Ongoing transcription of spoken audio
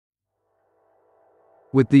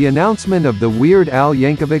With the announcement of the Weird Al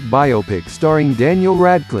Yankovic biopic starring Daniel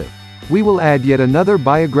Radcliff, we will add yet another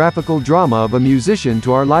biographical drama of a musician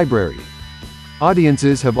to our library.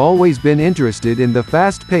 Audiences have always been interested in the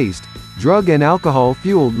fast-paced, drug and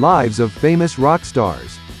alcohol-fueled lives of famous rock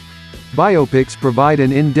stars. Biopics provide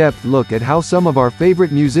an in-depth look at how some of our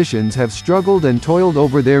favorite musicians have struggled and toiled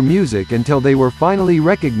over their music until they were finally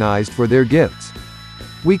recognized for their gifts.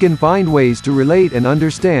 We can find ways to relate and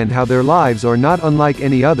understand how their lives are not unlike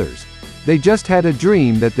any others. They just had a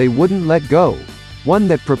dream that they wouldn't let go, one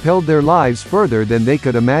that propelled their lives further than they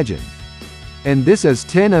could imagine. And this is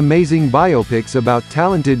 10 amazing biopics about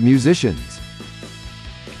talented musicians.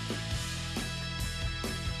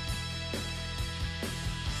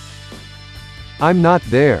 I'm Not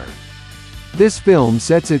There. This film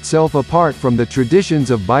sets itself apart from the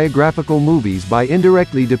traditions of biographical movies by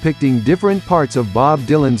indirectly depicting different parts of Bob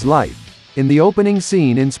Dylan's life. In the opening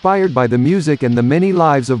scene, inspired by the music and the many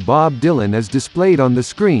lives of Bob Dylan is displayed on the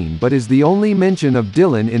screen, but is the only mention of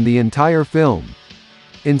Dylan in the entire film.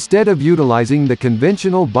 Instead of utilizing the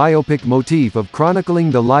conventional biopic motif of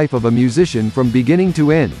chronicling the life of a musician from beginning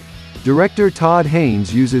to end, director Todd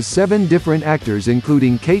Haynes uses 7 different actors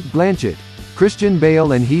including Cate Blanchett, Christian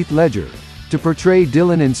Bale and Heath Ledger, to portray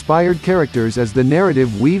Dylan-inspired characters as the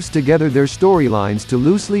narrative weaves together their storylines to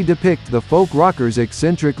loosely depict the folk rocker's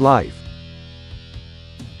eccentric life.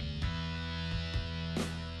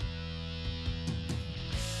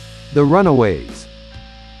 The Runaways.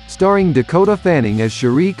 Starring Dakota Fanning as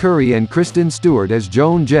Cherie Currie and Kristen Stewart as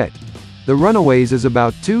Joan Jett, The Runaways is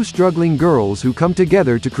about 2 struggling girls who come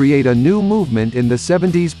together to create a new movement in the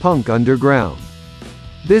 70s punk underground.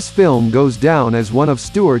 This film goes down as one of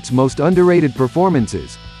Stewart's most underrated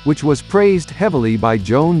performances, which was praised heavily by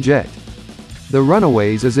Joan Jett. The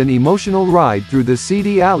Runaways is an emotional ride through the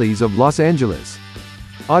seedy alleys of Los Angeles.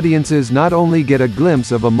 Audiences not only get a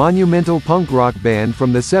glimpse of a monumental punk rock band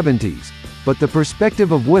from the 70s, but the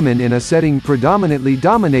perspective of women in a setting predominantly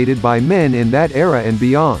dominated by men in that era and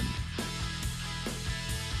beyond.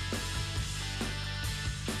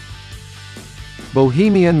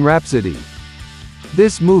 Bohemian Rhapsody.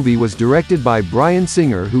 This movie was directed by Bryan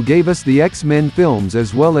Singer, who gave us the X-Men films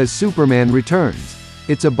as well as Superman Returns.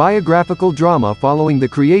 It's a biographical drama following the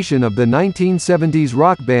creation of the 1970s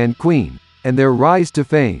rock band Queen, and their rise to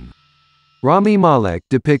fame. Rami Malek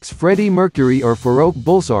depicts Freddie Mercury, or Farouk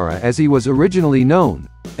Bulsara as he was originally known,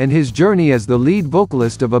 and his journey as the lead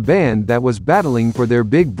vocalist of a band that was battling for their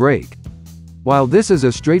big break. While this is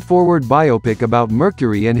a straightforward biopic about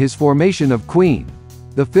Mercury and his formation of Queen,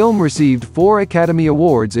 the film received 4 Academy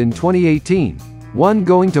Awards in 2018, one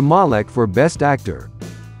going to Malek for Best Actor.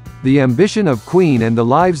 The ambition of Queen and the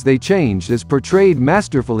lives they changed is portrayed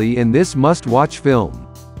masterfully in this must-watch film.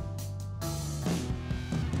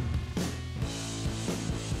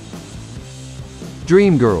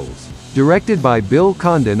 Dreamgirls. Directed by Bill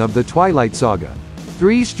Condon of the Twilight Saga,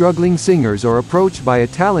 3 struggling singers are approached by a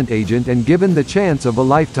talent agent and given the chance of a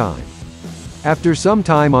lifetime. After some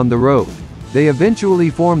time on the road, they eventually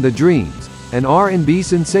form the Dreams, an R&B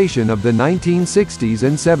sensation of the 1960s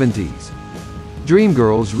and 70s.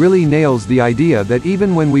 Dreamgirls really nails the idea that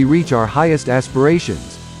even when we reach our highest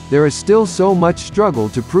aspirations, there is still so much struggle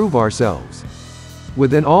to prove ourselves.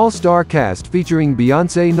 With an all-star cast featuring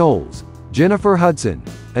Beyonce Knowles, Jennifer Hudson,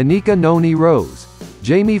 Anika Noni Rose,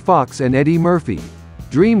 Jamie Foxx and Eddie Murphy,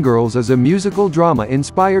 Dreamgirls is a musical drama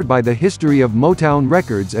inspired by the history of Motown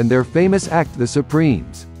Records and their famous act The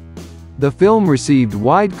Supremes. The film received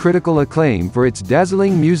wide critical acclaim for its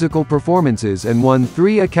dazzling musical performances and won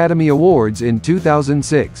 3 Academy Awards in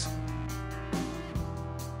 2006.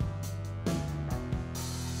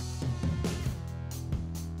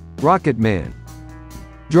 Rocketman.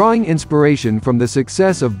 Drawing inspiration from the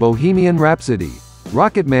success of Bohemian Rhapsody,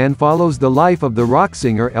 Rocketman follows the life of the rock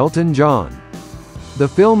singer Elton John. The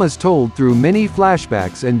film is told through many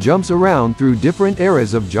flashbacks and jumps around through different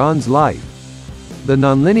eras of John's life. The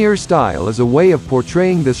nonlinear style is a way of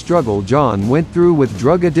portraying the struggle John went through with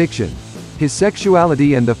drug addiction, his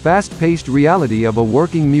sexuality and the fast-paced reality of a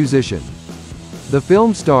working musician. The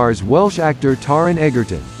film stars Welsh actor Taron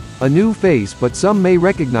Egerton, a new face, but some may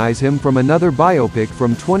recognize him from another biopic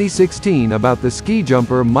from 2016 about the ski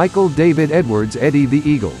jumper Michael David Edwards' Eddie the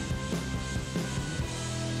Eagle.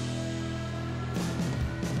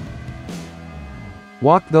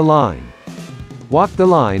 Walk the Line. Walk the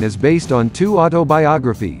Line is based on 2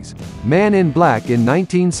 autobiographies, Man in Black in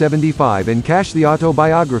 1975 and Cash the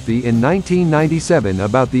Autobiography in 1997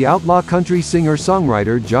 about the outlaw country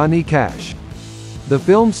singer-songwriter Johnny Cash. The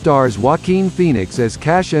film stars Joaquin Phoenix as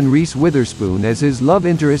Cash and Reese Witherspoon as his love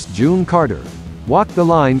interest June Carter, Walk the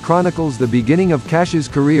Line chronicles the beginning of Cash's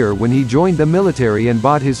career when he joined the military and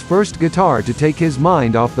bought his first guitar to take his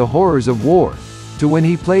mind off the horrors of war, to when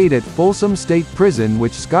he played at Folsom State Prison,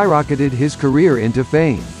 which skyrocketed his career into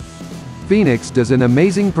fame. Phoenix does an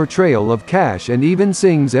amazing portrayal of Cash and even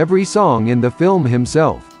sings every song in the film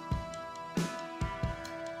himself.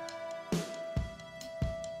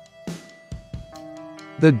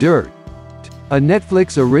 The Dirt, a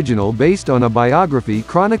Netflix original based on a biography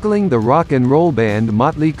chronicling the rock and roll band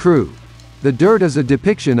Motley Crue. The Dirt is a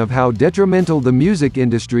depiction of how detrimental the music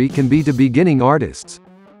industry can be to beginning artists.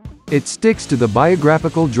 It sticks to the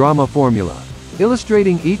biographical drama formula,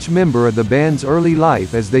 illustrating each member of the band's early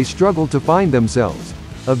life as they struggle to find themselves,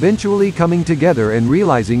 eventually coming together and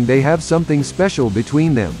realizing they have something special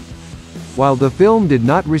between them. While the film did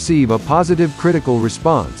not receive a positive critical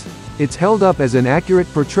response, it's held up as an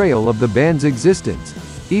accurate portrayal of the band's existence,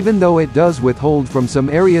 even though it does withhold from some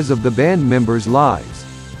areas of the band members' lives.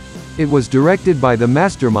 It was directed by the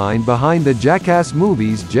mastermind behind the Jackass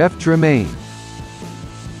movies, Jeff Tremaine.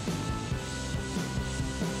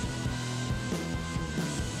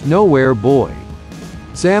 Nowhere Boy.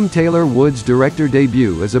 Sam Taylor Wood's director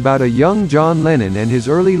debut is about a young John Lennon and his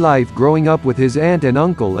early life growing up with his aunt and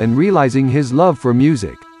uncle and realizing his love for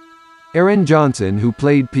music. Aaron Johnson, who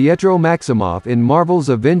played Pietro Maximoff in Marvel's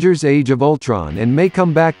Avengers Age of Ultron and may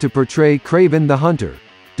come back to portray Kraven the Hunter,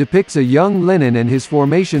 depicts a young Lennon and his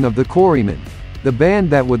formation of the Quarrymen, the band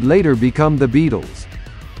that would later become the Beatles.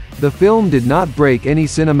 The film did not break any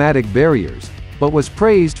cinematic barriers, but was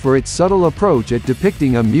praised for its subtle approach at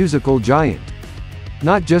depicting a musical giant.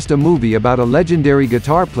 Not just a movie about a legendary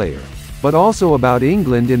guitar player, but also about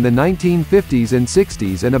England in the 1950s and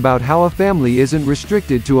 60s and about how a family isn't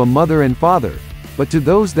restricted to a mother and father, but to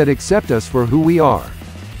those that accept us for who we are.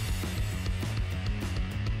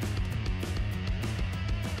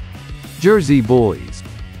 Jersey Boys.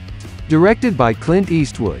 Directed by Clint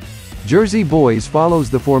Eastwood, Jersey Boys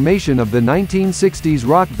follows the formation of the 1960s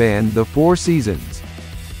rock band The Four Seasons.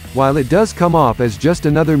 While it does come off as just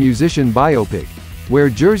another musician biopic, where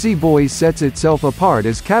Jersey Boys sets itself apart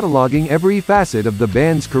as cataloging every facet of the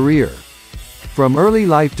band's career. From early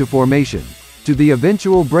life to formation, to the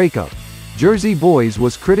eventual breakup, Jersey Boys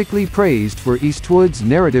was critically praised for Eastwood's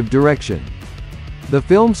narrative direction. The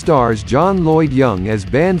film stars John Lloyd Young as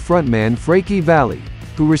band frontman Frankie Valli,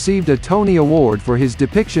 who received a Tony Award for his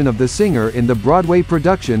depiction of the singer in the Broadway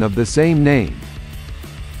production of the same name.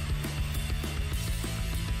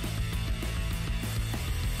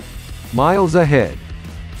 Miles Ahead.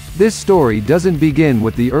 This story doesn't begin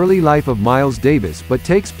with the early life of Miles Davis but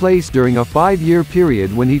takes place during a 5-year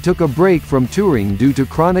period when he took a break from touring due to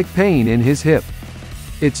chronic pain in his hip.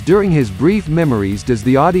 It's during his brief memories does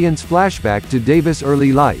the audience flashback to Davis'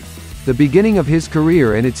 early life, the beginning of his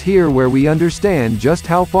career, and it's here where we understand just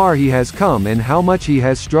how far he has come and how much he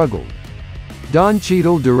has struggled. Don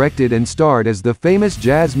Cheadle directed and starred as the famous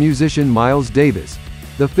jazz musician Miles Davis.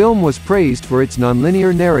 The film was praised for its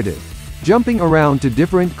nonlinear narrative, jumping around to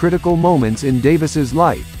different critical moments in Davis's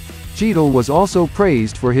life. Cheadle was also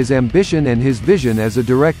praised for his ambition and his vision as a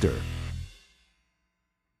director.